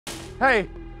Hey,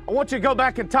 I want you to go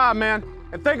back in time, man,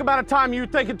 and think about a time you were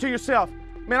thinking to yourself,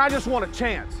 man, I just want a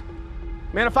chance.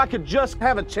 Man, if I could just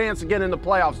have a chance to get in the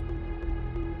playoffs.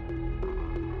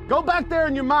 Go back there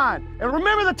in your mind and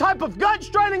remember the type of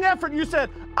gut-straining effort you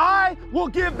said, I will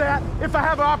give that if I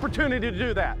have an opportunity to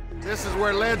do that. This is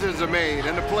where legends are made,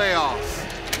 in the playoffs.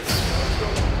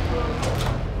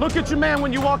 Look at your man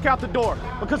when you walk out the door,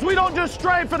 because we don't just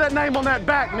stray for that name on that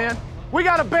back, man. We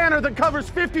got a banner that covers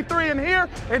 53 in here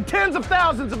and tens of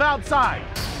thousands of outside.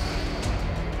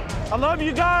 I love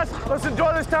you guys. Let's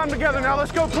enjoy this time together now.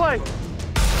 Let's go play.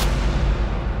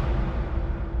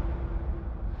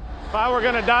 If I were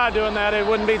gonna die doing that, it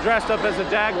wouldn't be dressed up as a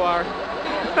Jaguar.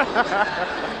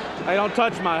 Hey, don't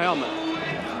touch my helmet.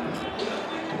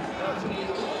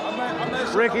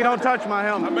 Ricky, don't touch my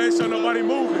helmet. I made sure nobody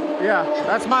moved it. Yeah,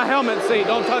 that's my helmet seat.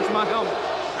 Don't touch my helmet.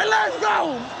 Hey, let's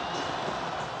go!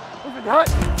 Taylor's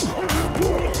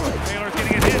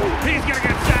getting a hit. He's gonna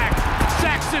get sacked.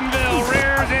 Jacksonville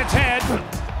rears its head.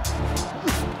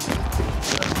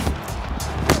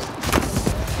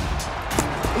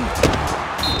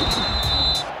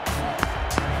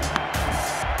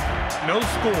 No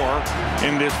score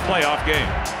in this playoff game.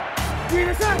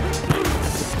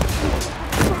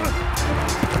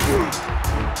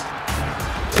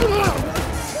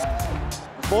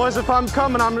 Boys, if I'm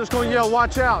coming, I'm just going to yell,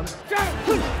 watch out.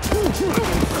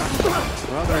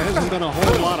 Well, there hasn't been a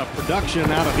whole lot of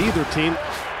production out of either team.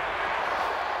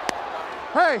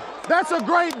 Hey, that's a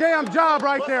great damn job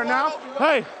right there now.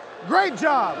 Hey, great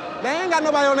job. They ain't got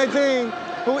nobody on their team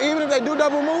who, even if they do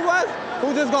double move us,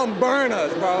 who's just gonna burn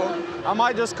us, bro. I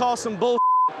might just call some bull.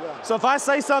 So if I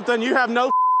say something you have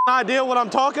no idea what I'm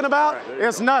talking about,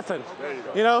 it's nothing,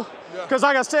 you know? Because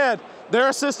like I said, their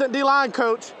assistant D-line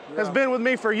coach has been with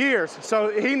me for years, so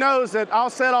he knows that I'll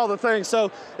say all the things.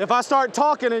 So if I start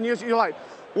talking and you're like,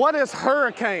 what is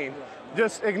hurricane?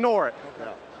 Just ignore it.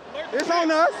 It's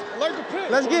on us.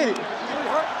 Let's get it.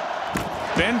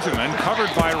 Benjamin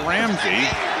covered by Ramsey,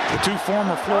 the two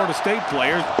former Florida State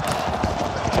players.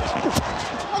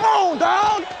 Come on,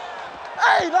 dog.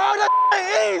 Hey, dog, that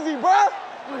ain't easy, bro.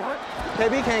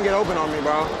 KB can't get open on me,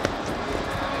 bro.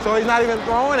 So he's not even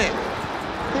throwing it.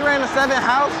 He ran the 7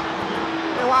 house,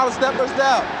 and I was step for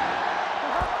step.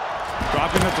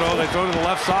 Dropping the throw, they throw to the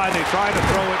left side. They try to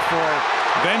throw it for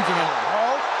Benjamin.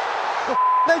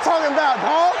 They talking about,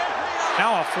 dog?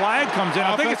 Now a flag comes in.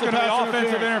 I think it's going to be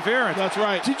offensive interference. That's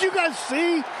right. Did you guys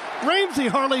see? Ramsey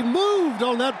hardly moved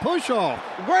on that push-off.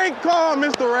 Great call,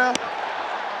 Mr. Ref.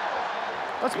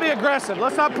 Let's be aggressive.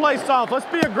 Let's not play soft. Let's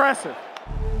be aggressive.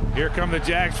 Here come the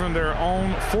Jags from their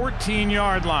own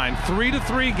 14-yard line.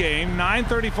 3-3 game,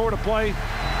 9:34 to play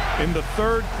in the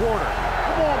third quarter.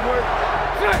 Come on, boy.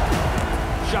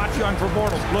 Shotgun for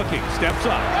Bortles, looking, steps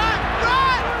up.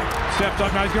 Steps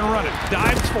up, now he's going to run it.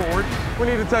 Dives forward. We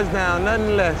need a touchdown,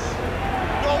 nothing less.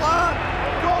 Go line.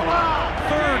 Go line.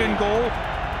 Third and goal.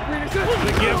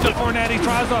 The give to Fournette. He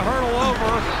tries to hurdle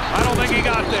over. I don't think he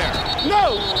got there.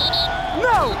 No.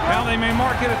 No. Now they may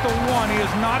mark it at the 1. He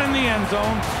is not in the end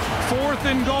zone. 4th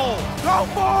and goal. Go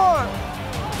for it.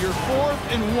 Your 4th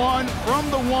and 1 from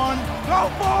the 1.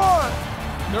 Go for it.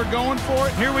 They're going for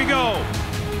it. Here we go.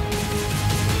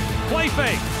 Play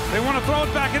fake. They want to throw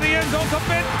it back in the end zone to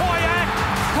Ben Koyak.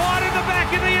 Caught in the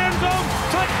back of the end zone.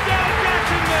 Touchdown,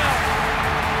 Jacksonville.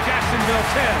 Jacksonville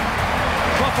 10.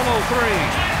 Buffalo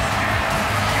 3.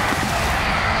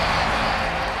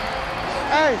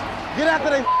 Hey, get after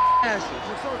they asses.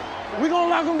 We gonna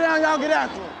lock them down, y'all get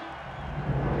after them.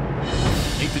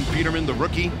 Nathan Peterman, the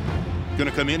rookie,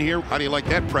 gonna come in here. How do you like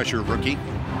that pressure, rookie?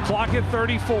 Clock at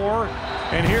 34,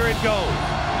 and here it goes.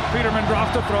 Peterman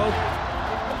drops the throw.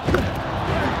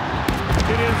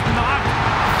 It is knocked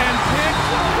and picked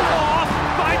off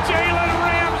by Jalen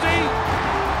Ramsey.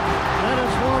 That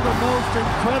is one of the most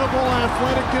incredible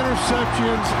athletic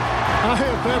interceptions I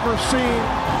have ever seen.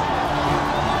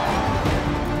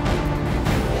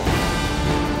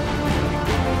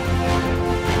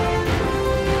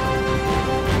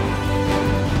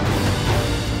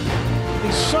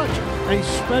 He's such a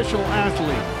special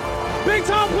athlete. Big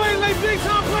time plays, they big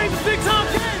time plays, big time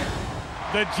plays.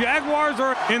 The Jaguars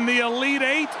are in the Elite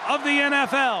 8 of the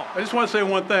NFL. I just want to say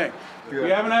one thing. We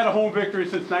haven't had a home victory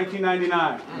since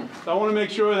 1999. So I want to make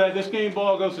sure that this game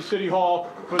ball goes to City Hall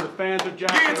for the fans of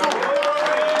Jacksonville.